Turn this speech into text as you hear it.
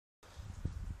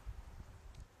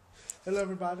Hello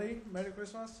everybody, Merry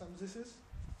Christmas, I'm Zisis.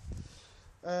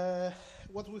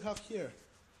 What we have here?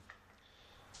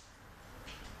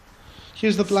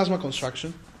 Here's the plasma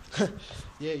construction.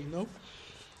 Yeah, you know.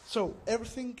 So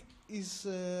everything is,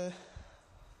 as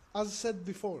I said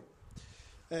before,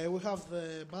 we have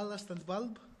the ballast and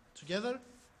bulb together,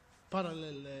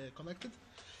 parallel connected.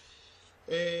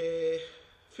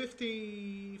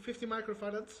 50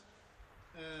 microfarads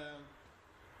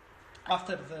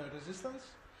after the resistance.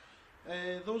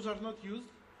 Those are not used.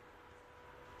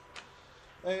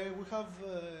 We have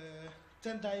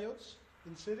 10 diodes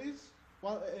in series,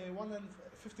 one and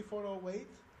 5408.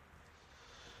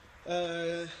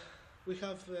 We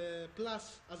have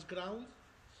plus as ground,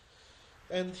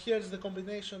 and here's the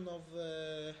combination of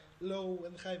low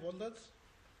and high voltage.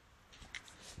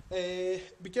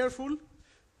 Be careful,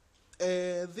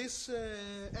 this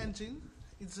engine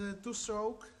is a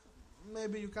 2-stroke.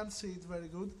 Maybe you can't see it very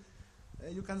good.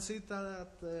 You can see it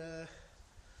at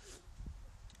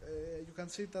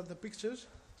the pictures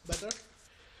better.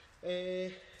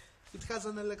 It has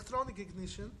an electronic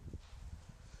ignition.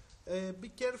 Be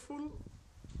careful.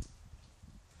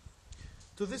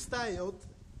 To this diode,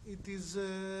 it is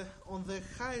on the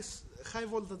high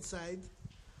voltage side,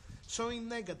 showing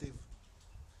negative.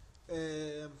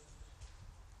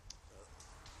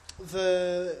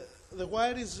 The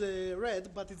wire is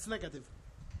red, but it's negative.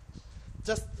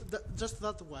 Just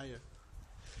that wire.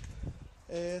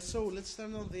 So let's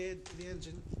turn on the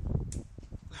engine.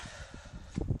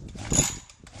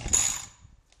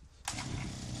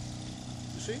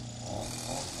 You see?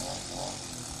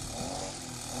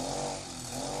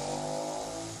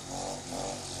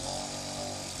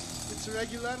 It's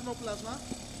regular, no plasma.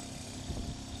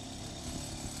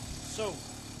 So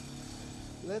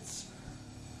let's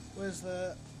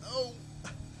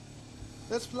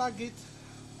plug it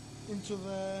into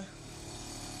the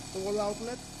wall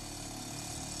outlet.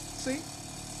 See?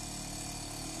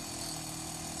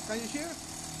 Can you hear?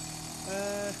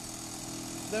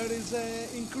 There is an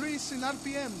increase in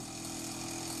RPM.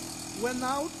 When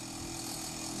out,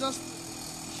 just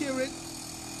hear it.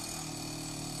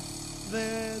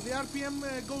 The RPM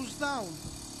goes down.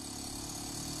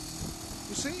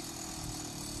 You see?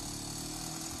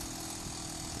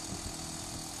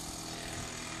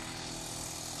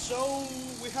 So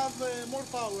we have more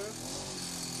power.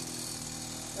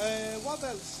 What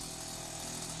else?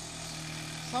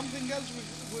 Something else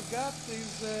we got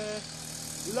is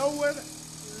lower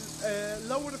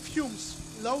fumes.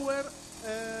 Lower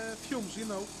fumes, you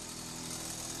know.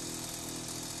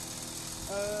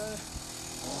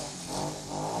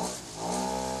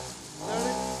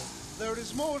 There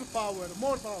is more power,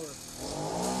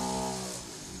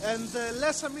 and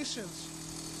less emissions.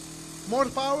 More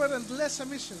power and less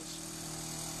emissions.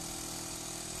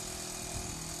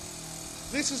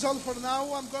 This is all for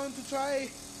now. I'm going to try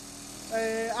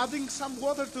adding some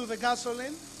water to the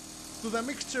gasoline, to the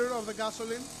mixture of the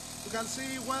gasoline. You can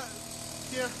see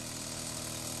here,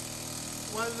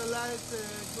 while the light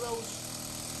glows,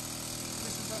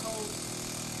 this is the hole.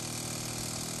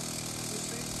 You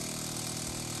see?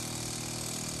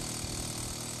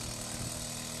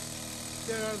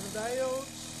 Here are the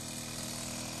diodes.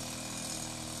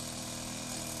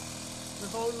 The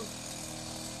whole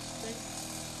thing.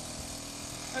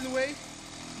 Anyway,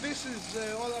 this is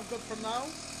all I've got for now.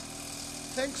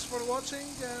 Thanks for watching,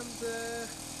 and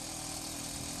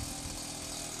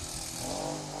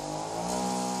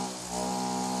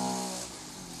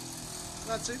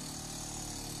that's it.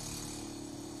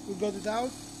 We got it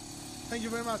out. Thank you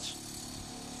very much.